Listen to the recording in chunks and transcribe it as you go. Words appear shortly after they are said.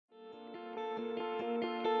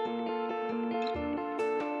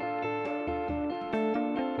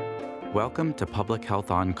Welcome to Public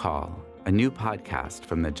Health on Call, a new podcast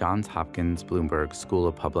from the Johns Hopkins Bloomberg School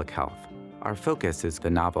of Public Health. Our focus is the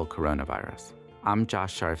novel coronavirus. I'm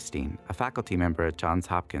Josh Sharfstein, a faculty member at Johns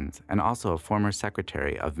Hopkins and also a former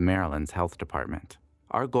secretary of Maryland's Health Department.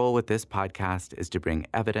 Our goal with this podcast is to bring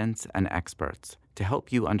evidence and experts to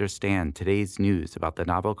help you understand today's news about the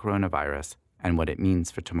novel coronavirus and what it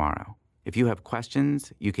means for tomorrow. If you have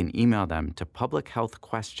questions, you can email them to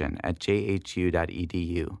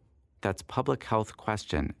publichealthquestion@jhu.edu. That's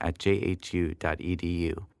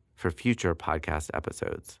publichealthquestion@jhu.edu for future podcast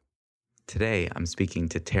episodes. Today, I'm speaking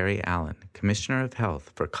to Terry Allan, Commissioner of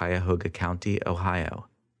Health for Cuyahoga County, Ohio,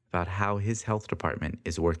 about how his health department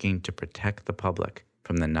is working to protect the public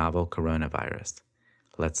from the novel coronavirus.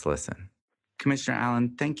 Let's listen. Commissioner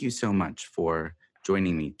Allan, thank you so much for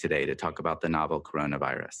joining me today to talk about the novel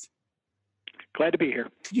coronavirus. Glad to be here.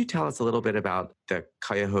 Could you tell us a little bit about the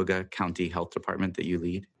Cuyahoga County Health Department that you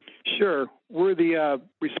lead? Sure. We're the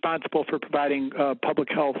responsible for providing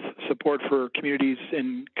public health support for communities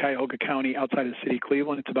in Cuyahoga County outside of the city of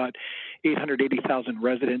Cleveland. It's about 880,000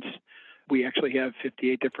 residents. We actually have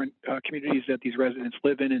 58 different communities that these residents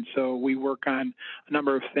live in, and so we work on a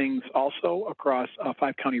number of things also across a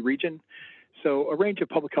 5-county region. So a range of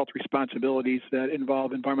public health responsibilities that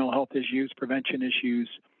involve environmental health issues, prevention issues,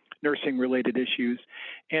 nursing-related issues,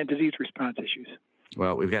 and disease response issues.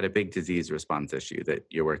 Well, we've got a big disease response issue that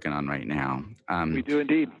you're working on right now. We do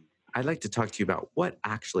indeed. I'd like to talk to you about what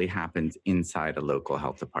actually happens inside a local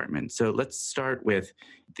health department. So let's start with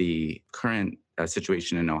the current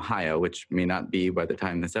situation in Ohio, which may not be by the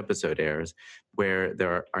time this episode airs, where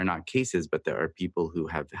there are not cases, but there are people who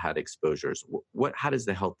have had exposures. How does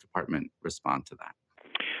the health department respond to that?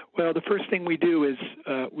 Well, the first thing we do is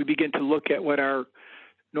we begin to look at what our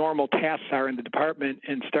normal tasks are in the department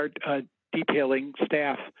and start detailing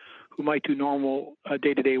staff who might do normal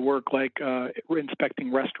day-to-day work like inspecting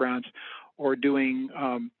restaurants or doing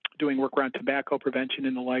work around tobacco prevention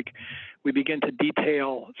and the like. We begin to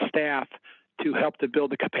detail staff to help to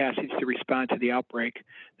build the capacity to respond to the outbreak.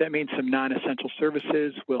 That means some non-essential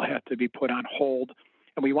services will have to be put on hold.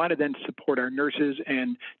 And we want to then support our nurses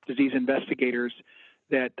and disease investigators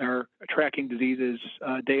that are tracking diseases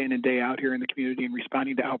day in and day out here in the community and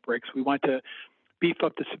responding to outbreaks. We want to beef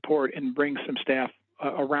up the support and bring some staff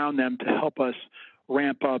around them to help us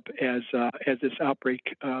ramp up as this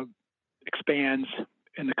outbreak expands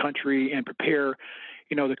in the country and prepare,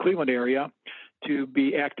 the Cleveland area to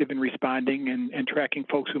be active in responding and tracking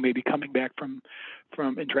folks who may be coming back from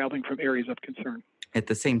and traveling from areas of concern. At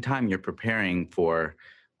the same time, you're preparing for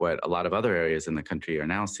what a lot of other areas in the country are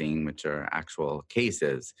now seeing, which are actual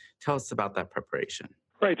cases. Tell us about that preparation.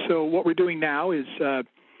 Right. So what we're doing now is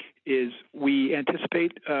we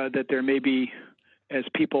anticipate that there may be, as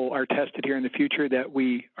people are tested here in the future, that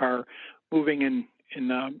we are moving in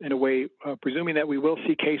a way, presuming that we will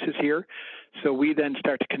see cases here. So we then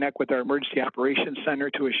start to connect with our Emergency Operations Center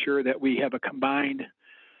to assure that we have a combined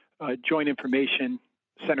joint information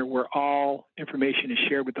center where all information is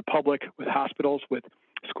shared with the public, with hospitals, with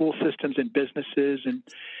school systems and businesses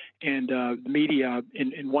and media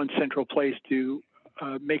in one central place to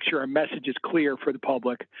make sure our message is clear for the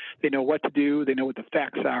public. They know what to do, they know what the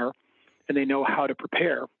facts are, and they know how to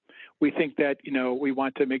prepare. We think that, we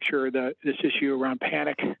want to make sure that this issue around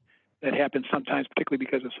panic that happens sometimes, particularly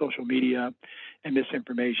because of social media and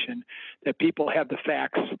misinformation, that people have the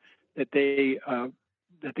facts, that they aren't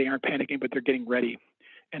panicking, but they're getting ready,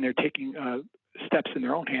 and they're taking steps in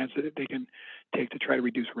their own hands that they can take to try to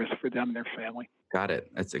reduce risk for them and their family. Got it.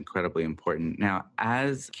 That's incredibly important. Now,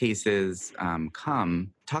 as cases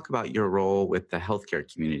come, talk about your role with the healthcare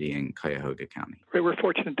community in Cuyahoga County. Right, we're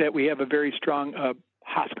fortunate that we have a very strong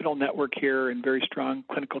hospital network here and very strong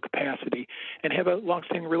clinical capacity and have a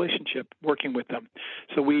longstanding relationship working with them.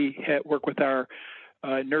 So we work with our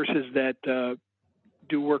nurses that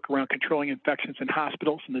do work around controlling infections in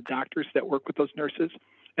hospitals and the doctors that work with those nurses.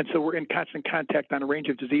 And so we're in constant contact on a range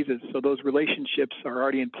of diseases. So those relationships are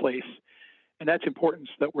already in place. And that's important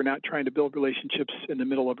so that we're not trying to build relationships in the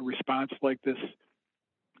middle of a response like this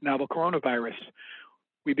novel coronavirus.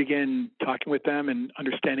 We begin talking with them and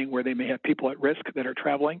understanding where they may have people at risk that are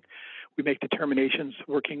traveling. We make determinations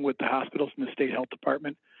working with the hospitals and the state health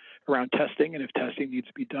department around testing. And if testing needs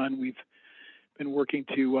to be done, we've been working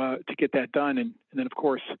to get that done. And then, of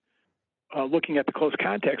course, looking at the close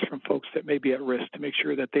contacts from folks that may be at risk to make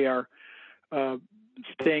sure that they are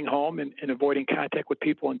staying home and avoiding contact with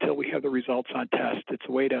people until we have the results on test. It's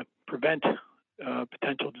a way to prevent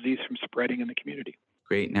potential disease from spreading in the community.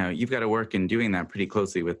 Great. Now, you've got to work in doing that pretty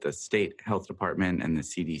closely with the state health department and the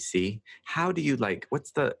CDC. How do you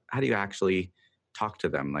actually talk to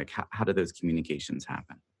them? Like, how do those communications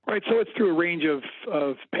happen? Right, so it's through a range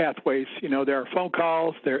of pathways. There are phone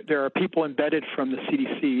calls, there are people embedded from the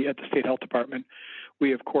CDC at the State Health Department.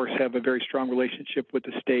 We, of course, have a very strong relationship with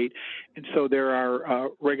the state. And so there are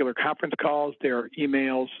regular conference calls, there are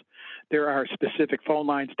emails, there are specific phone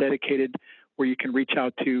lines dedicated where you can reach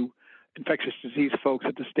out to infectious disease folks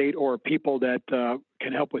at the state or people that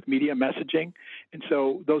can help with media messaging. And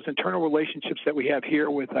so those internal relationships that we have here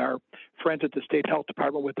with our friends at the State Health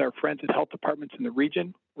Department, with our friends at health departments in the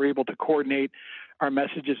region, we're able to coordinate our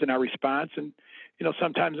messages and our response. And,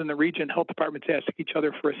 sometimes in the region, health departments ask each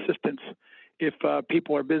other for assistance if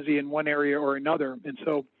people are busy in one area or another. And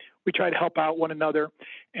so we try to help out one another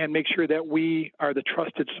and make sure that we are the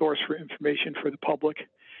trusted source for information for the public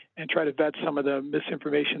and try to vet some of the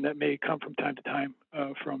misinformation that may come from time to time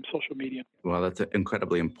from social media. Well, that's an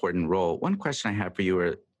incredibly important role. One question I have for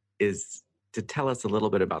you is to tell us a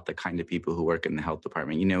little bit about the kind of people who work in the health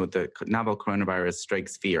department. The novel coronavirus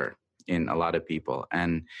strikes fear in a lot of people.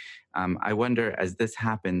 And I wonder, as this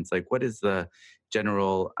happens, what is the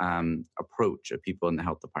general approach of people in the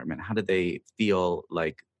health department? How do they feel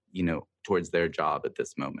towards their job at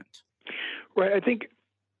this moment? Right. I think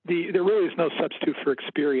there really is no substitute for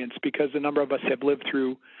experience because a number of us have lived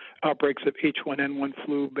through outbreaks of H1N1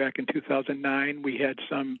 flu back in 2009.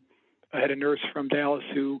 I had a nurse from Dallas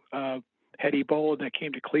who had Ebola that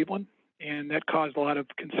came to Cleveland, and that caused a lot of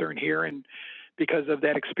concern here. And because of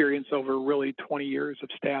that experience over really 20 years of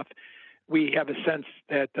staff, we have a sense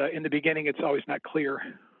that in the beginning it's always not clear.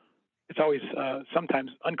 It's always sometimes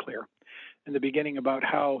unclear in the beginning about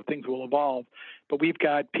how things will evolve. But we've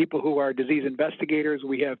got people who are disease investigators.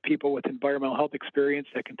 We have people with environmental health experience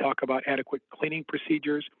that can talk about adequate cleaning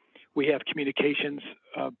procedures. We have communications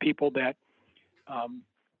people that are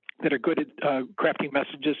good at crafting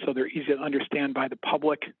messages so they're easy to understand by the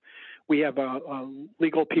public. We have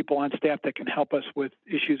legal people on staff that can help us with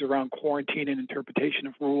issues around quarantine and interpretation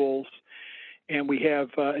of rules. And we have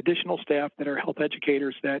additional staff that are health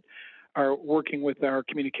educators that are working with our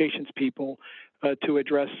communications people to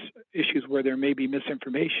address issues where there may be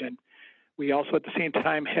misinformation. We also, at the same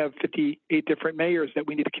time, have 58 different mayors that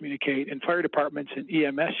we need to communicate, and fire departments and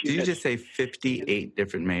EMS units. Did you just say 58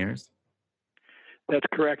 different mayors? That's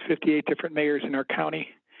correct, 58 different mayors in our county.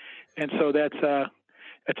 And so that's a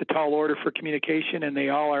tall order for communication, and they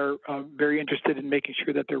all are very interested in making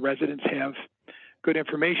sure that their residents have good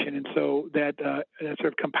information. And so that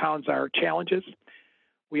sort of compounds our challenges.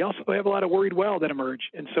 We also have a lot of worried well that emerge,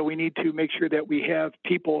 and so we need to make sure that we have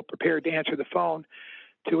people prepared to answer the phone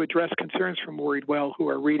to address concerns from worried well who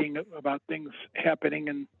are reading about things happening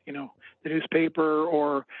in the newspaper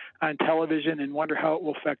or on television and wonder how it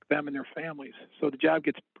will affect them and their families. So the job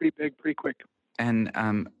gets pretty big pretty quick. And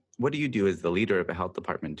what do you do as the leader of a health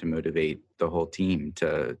department to motivate the whole team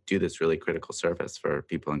to do this really critical service for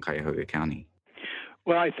people in Cuyahoga County?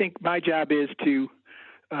 Well, I think my job is to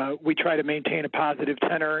we try to maintain a positive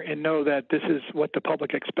tenor and know that this is what the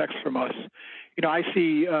public expects from us. I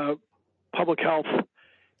see public health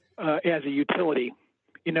as a utility.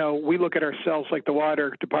 We look at ourselves like the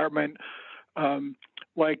water department,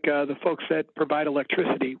 like the folks that provide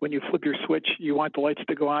electricity. When you flip your switch, you want the lights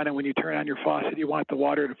to go on, and when you turn on your faucet, you want the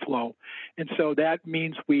water to flow. And so that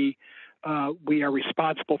means we are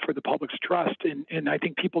responsible for the public's trust, and I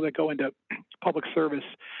think people that go into public service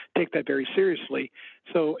take that very seriously.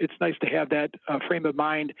 So it's nice to have that frame of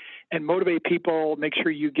mind and motivate people, make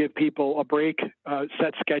sure you give people a break,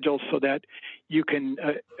 set schedules so that you can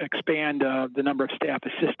expand the number of staff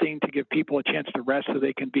assisting to give people a chance to rest so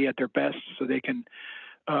they can be at their best, so they can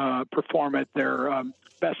perform at their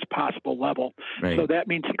best possible level. Right. So that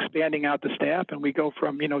means expanding out the staff, and we go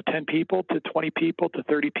from 10 people to 20 people to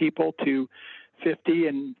 30 people to 50.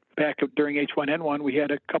 And back during H1N1, we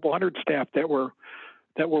had a couple hundred staff that were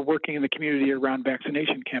working in the community around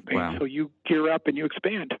vaccination campaigns. Wow. So you gear up and you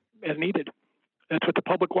expand as needed. That's what the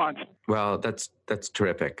public wants. Well, that's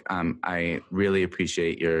terrific. I really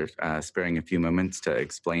appreciate your sparing a few moments to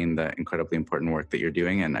explain the incredibly important work that you're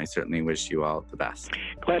doing, and I certainly wish you all the best.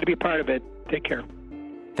 Glad to be part of it. Take care.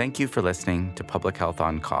 Thank you for listening to Public Health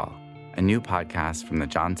on Call, a new podcast from the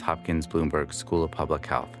Johns Hopkins Bloomberg School of Public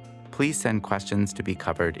Health. Please send questions to be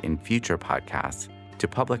covered in future podcasts to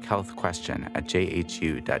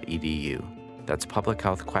publichealthquestion@jhu.edu. That's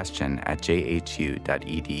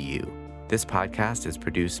publichealthquestion@jhu.edu. This podcast is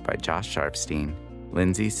produced by Josh Sharfstein,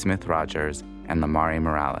 Lindsay Smith-Rogers, and Lamare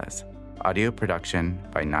Morales. Audio production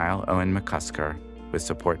by Niall Owen McCusker with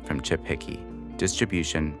support from Chip Hickey.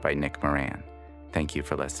 Distribution by Nick Moran. Thank you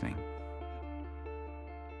for listening.